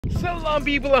Salam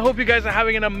people, I hope you guys are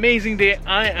having an amazing day.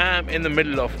 I am in the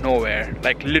middle of nowhere.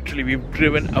 Like literally we've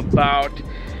driven about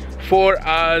 4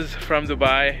 hours from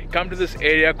Dubai, come to this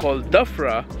area called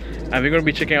Dhafra, and we're going to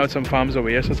be checking out some farms over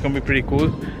here, so it's going to be pretty cool.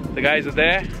 The guys are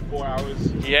there. 4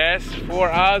 hours. Yes, 4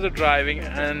 hours of driving,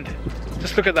 and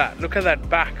just look at that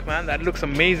back, man. That looks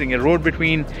amazing. A road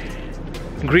between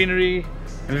greenery,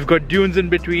 and we've got dunes in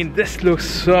between. This looks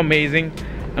so amazing.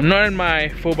 I'm not in my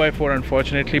 4x4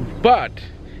 unfortunately, but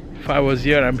if I was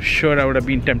here, I'm sure I would have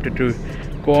been tempted to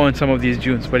go on some of these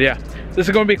dunes. But yeah, this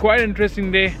is going to be quite an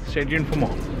interesting day. Stay tuned for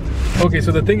more. Okay,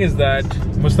 so the thing is that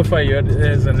Mustafa here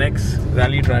is an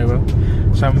ex-rally driver,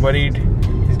 so I'm worried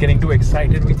he's getting too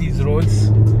excited with these roads.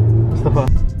 Mustafa.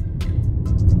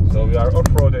 So we are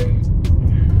off-roading.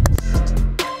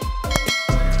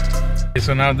 Okay,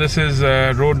 so now this is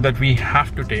a road that we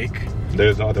have to take.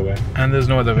 There's no other way. And there's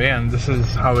no other way, and this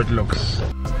is how it looks.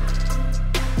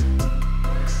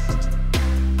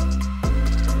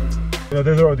 No,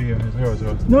 there's a road here. There's a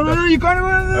road. No, you can't.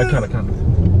 I can't.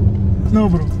 No,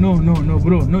 bro. No,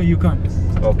 bro. No, you can't.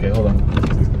 Okay, hold on.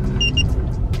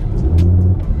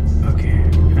 Okay,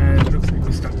 and it looks like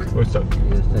we're stuck. We're stuck.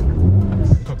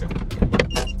 It's okay.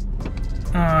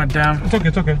 Ah, damn.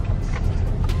 It's okay.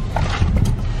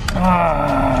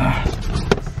 Ah.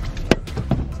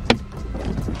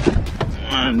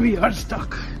 And we are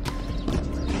stuck.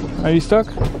 Are you stuck?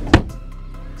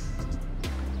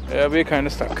 Yeah, we're kind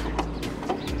of stuck.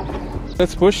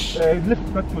 Let's push. Lift,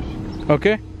 not push.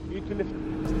 Okay. You need to lift.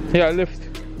 Yeah, lift.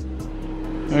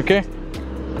 Okay.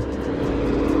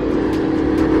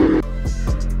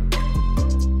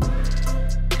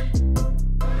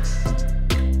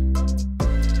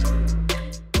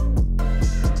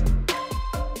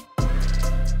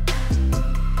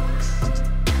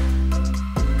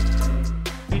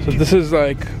 So this is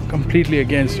like completely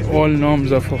against all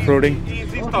norms of off-roading.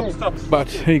 Stop.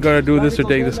 But you gotta do this to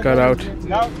take this car out.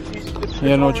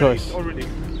 Yeah, no choice.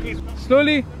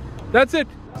 Slowly. That's it.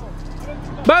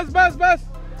 Bus.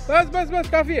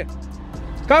 Kafi hai.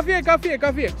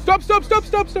 Stop. So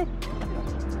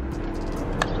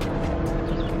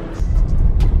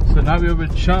now we're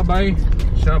with Shahbai.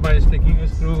 Shahbai is taking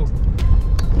us through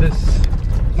this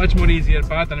much more easier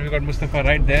path, and we've got Mustafa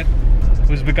right there,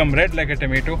 who's become red like a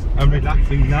tomato. I'm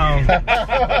relaxing now.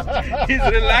 He's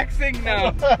relaxing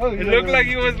now. It looked like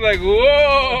he was like,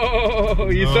 whoa.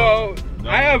 You saw. No.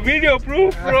 I have video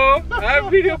proof, bro. I have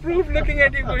video proof looking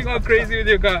at you going all crazy with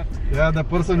your car. Yeah, the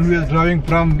person who is driving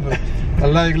from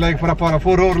like for a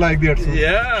 4 hour like that. So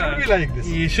yeah. Should be like this.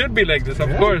 He should be like this,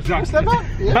 of course. Yeah.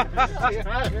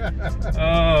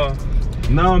 Oh.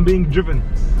 Now I'm being driven.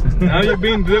 Now you're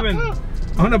being driven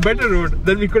on a better road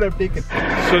than we could have taken.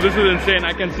 So this is insane.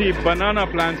 I can see banana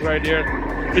plants right here.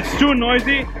 It's too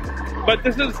noisy, but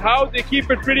this is how they keep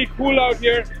it pretty cool out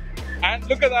here. And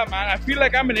look at that, man. I feel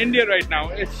like I'm in India right now.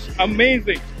 It's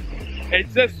amazing.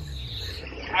 It's just,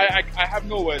 I have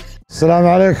no words. السلام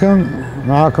عليكم،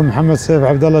 معكم محمد سيف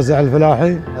عبد الله زعل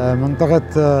الفلاحي، منطقة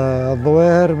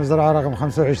الظويهر، مزرعة رقم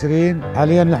 25.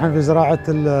 حاليا نحن في زراعة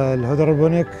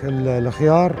الهيدروبونيك،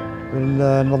 الخيار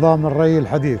بالنظام الري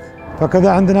الحديث.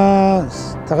 فكذا عندنا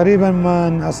تقريبا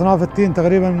من أصناف التين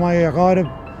تقريبا ما يقارب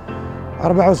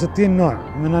 64 نوع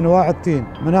من أنواع التين،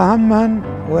 من أهمهن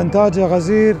وإنتاجه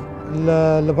غزير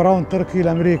البراون تركي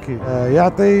الأمريكي،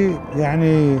 يعطي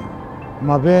يعني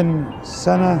ما بين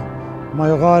سنة ما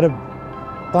يقارب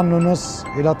 1.5 طن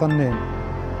إلى 2 طن.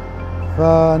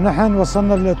 فنحن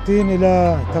وصلنا للتين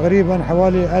إلى تقريبا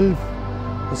حوالي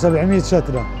 1700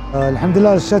 شتلة. الحمد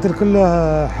لله الشتل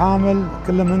كله حامل،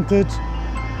 كله منتج.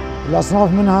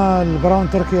 الأصناف منها البراون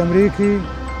تركي أمريكي،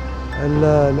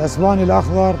 الأسباني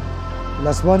الأخضر،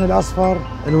 الأسباني الأصفر،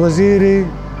 الوزيري،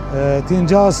 تين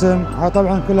جاسم. ها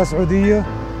طبعا كلها سعودية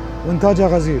وإنتاجها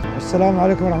غزير. السلام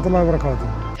عليكم ورحمة الله وبركاته.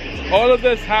 All of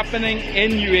this happening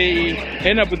in UAE,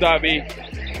 in Abu Dhabi,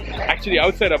 actually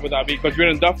outside Abu Dhabi, because we're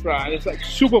in Dhafra and it's like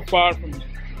super far from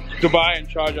Dubai and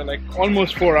Sharjah, like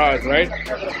almost 4 hours, right?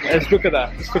 Let's look at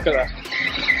that.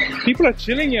 People are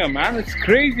chilling here, man. It's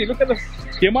crazy. Look at the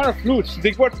amount of fruits.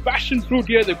 They've got passion fruit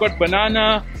here. They've got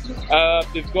banana.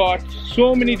 They've got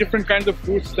so many different kinds of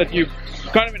fruits that you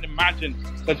can't even imagine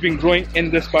that's been growing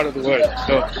in this part of the world.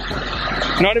 So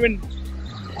not even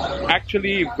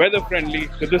actually weather friendly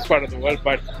to this part of the world,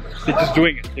 but they're just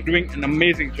doing it. They're doing an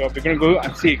amazing job. We're going to go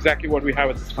and see exactly what we have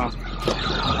at this farm.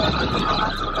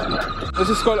 This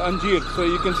is called anjeer. So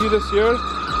you can see this here.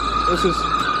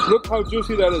 Look how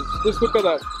juicy that is. Just look at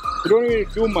that. You don't even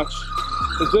do much.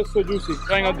 It's just so juicy.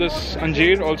 Trying out this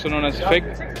anjeer, also known as fig.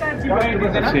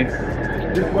 Let's see.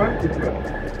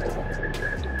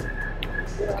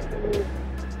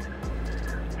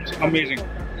 amazing.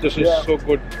 This is so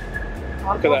good.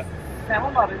 Look at that.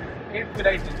 7 or 8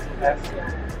 varieties.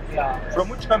 Yeah. From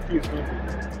which country is it?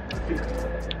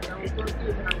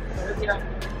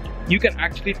 You can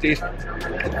actually taste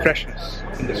freshness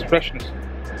in this freshness.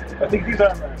 I think these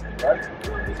are American, right?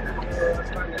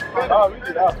 Oh,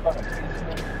 really? That's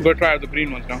fine. Go try out the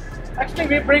green ones now. Actually,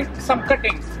 we bring some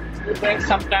cuttings. We bring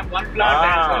sometime one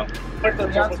plant and cut the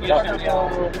propagation.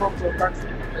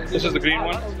 This is the green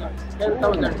one.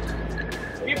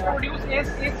 We produce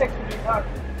asexually.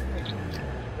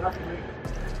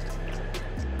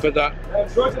 Look at that.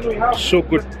 So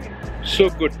good. So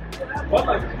good.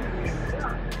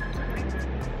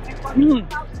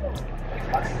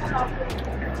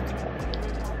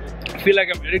 I feel like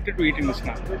I'm addicted to eating this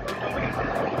now.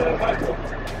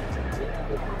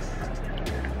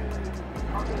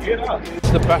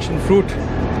 It's the passion fruit.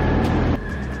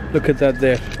 Look at that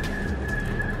there.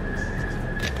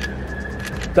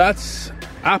 That's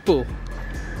apple.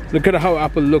 Look at how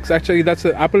apple looks. Actually, that's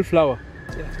an apple flower.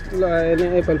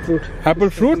 Apple fruit. Apple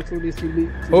fruit?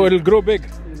 Oh, it'll grow big.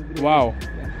 Wow.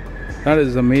 That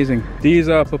is amazing. These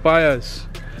are papayas.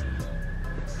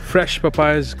 Fresh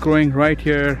papayas growing right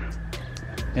here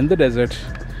in the desert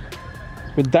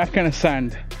with that kind of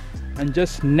sand and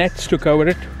just nets to cover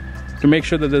it to make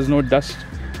sure that there's no dust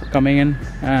coming in,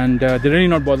 and they're really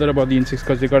not bothered about the insects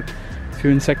because they got a few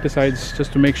insecticides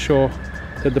just to make sure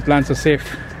that the plants are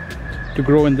safe to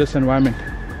grow in this environment.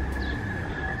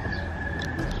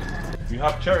 You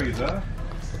have cherries, huh?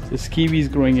 There's kiwis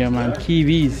growing here, man.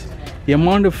 Kiwis. The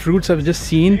amount of fruits I've just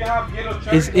seen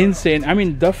is insane. I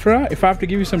mean, Dhafra, if I have to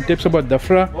give you some tips about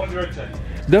Dhafra,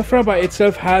 Dhafra by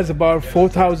itself has about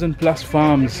 4,000 plus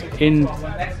farms in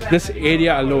this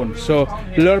area alone. So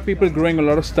a lot of people growing a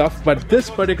lot of stuff, but this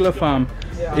particular farm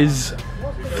is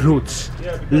fruits.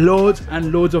 Loads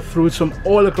and loads of fruits from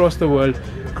all across the world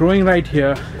growing right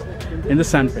here in the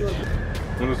sandpit.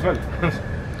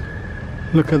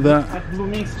 Look at that. At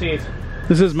blooming stage.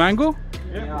 This is mango?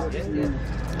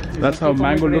 That's how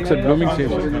mango looks at blooming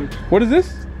stage. What is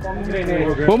this?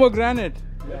 Pomegranate. Pomegranate.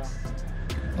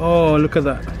 Oh, look at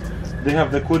that. They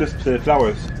have the coolest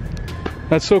flowers.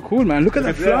 That's so cool, man. Look at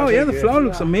that flower. Yeah, the flower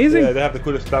looks amazing. Yeah, they have the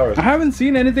coolest flowers. I haven't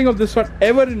seen anything of this sort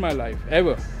ever in my life.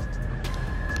 Ever.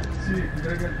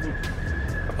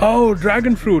 Oh,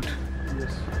 dragon fruit.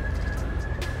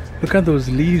 Look at those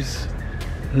leaves.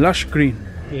 Lush green.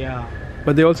 Yeah.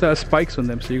 But they also have spikes on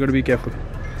them, so you got to be careful.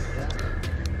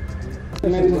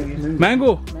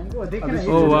 Mango.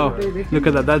 Oh wow, look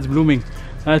at that, that's blooming.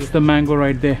 That's the mango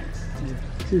right there.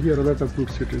 See here a lot of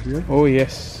fruits it is, yeah? Oh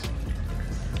yes,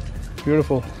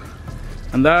 beautiful.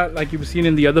 And that, like you've seen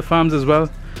in the other farms as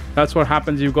well, that's what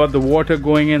happens. You've got the water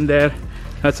going in there,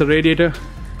 that's a radiator,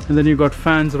 and then you've got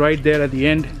fans right there at the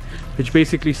end, which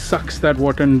basically sucks that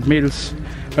water and makes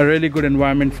a really good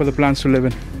environment for the plants to live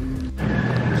in.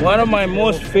 One of my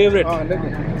most favorite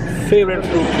fruit.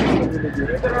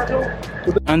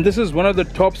 And this is one of the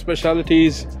top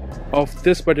specialities of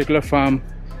this particular farm,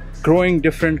 growing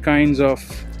different kinds of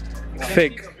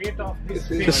fig.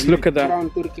 Just look at that.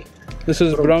 This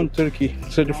is brown turkey.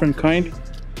 It's a different kind.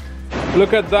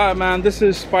 Look at that, man. This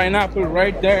is pineapple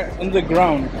right there in the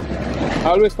ground. I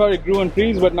always thought it grew on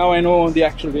trees, but now I know the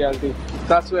actual reality.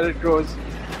 That's where it grows.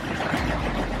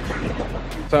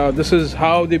 So this is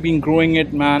how they've been growing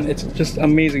it, man. It's just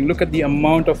amazing. Look at the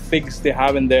amount of figs they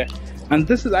have in there. And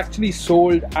this is actually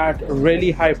sold at a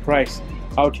really high price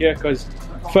out here, because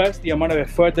first the amount of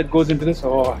effort that goes into this.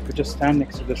 Oh, I could just stand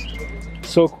next to this.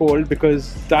 So cold,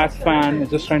 because that fan is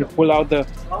just trying to pull out the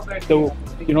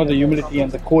you know, the humidity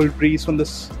and the cold breeze from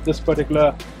this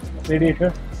particular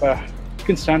radiator. You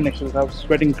can stand next to this. I was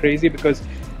sweating crazy because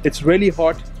it's really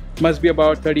hot. It must be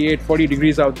about 38-40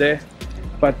 degrees out there.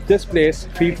 But this place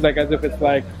feels like as if it's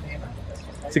like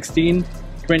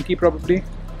 16-20 probably.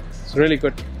 It's really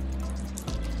good.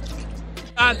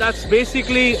 And that's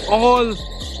basically all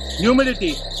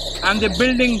humidity, and they're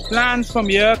building plants from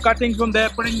here, cutting from there,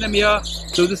 putting them here.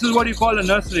 So this is what you call a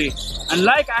nursery. And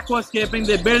like aquascaping,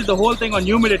 they build the whole thing on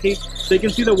humidity, so you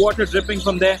can see the water dripping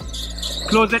from there.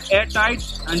 Close it airtight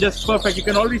and just perfect. You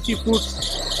can already see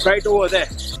fruits right over there.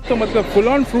 So much of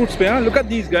full-on fruits pe, Look at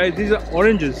these guys. These are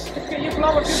oranges.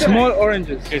 Small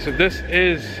oranges. Okay, so this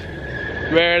is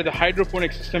where the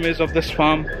hydroponic system is of this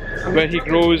farm, where he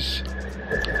grows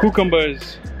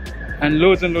cucumbers and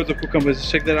loads of cucumbers.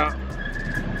 Check that out.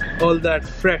 All that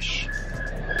fresh.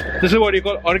 This is what you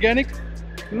call organic?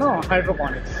 No,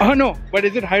 hydroponics. Oh no, but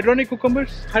is it hydroponic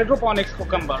cucumbers? Hydroponics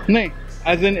cucumber. No,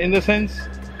 as in the sense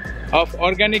of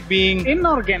organic being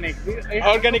Inorganic.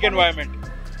 Organic environment.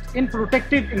 In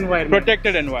protected environment.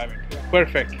 Protected environment.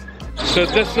 Perfect. So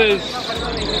this is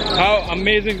how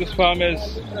amazing this farm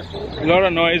is. A lot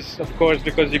of noise, of course,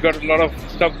 because you got a lot of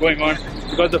stuff going on.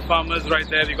 You got the farmers right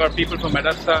there, you got people from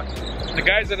Adassa. The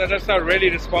guys at Adassa are really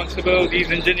responsible. These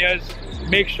engineers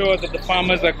make sure that the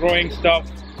farmers are growing stuff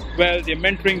well. They're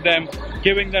mentoring them,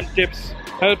 giving them tips,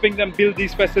 helping them build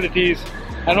these facilities,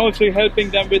 and also helping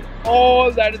them with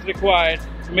all that is required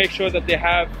to make sure that they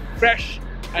have fresh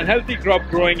and healthy crop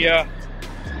growing here.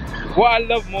 What I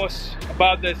love most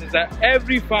about this is that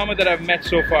every farmer that I've met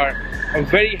so far are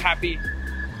very happy,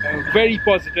 very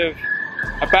positive.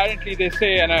 Apparently they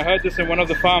say, and I heard this in one of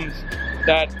the farms,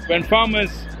 that when farmers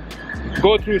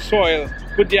go through soil,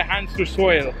 put their hands through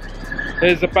soil,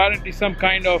 there's apparently some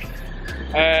kind of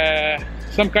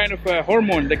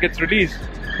hormone that gets released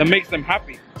that makes them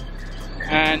happy.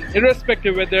 And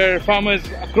irrespective whether farmers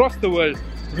across the world,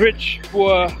 rich,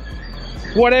 poor,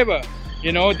 whatever,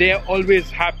 you know, they are always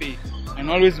happy and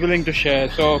always willing to share.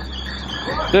 So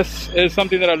this is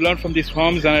something that I've learned from these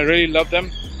farms, and I really love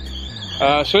them.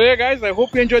 So yeah guys, I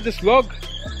hope you enjoyed this vlog.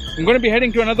 I'm going to be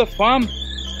heading to another farm.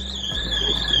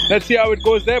 Let's see how it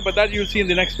goes there, but that you'll see in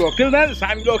the next vlog. Till then, it's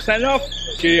HamiVlogs signing off.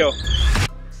 Cheerio.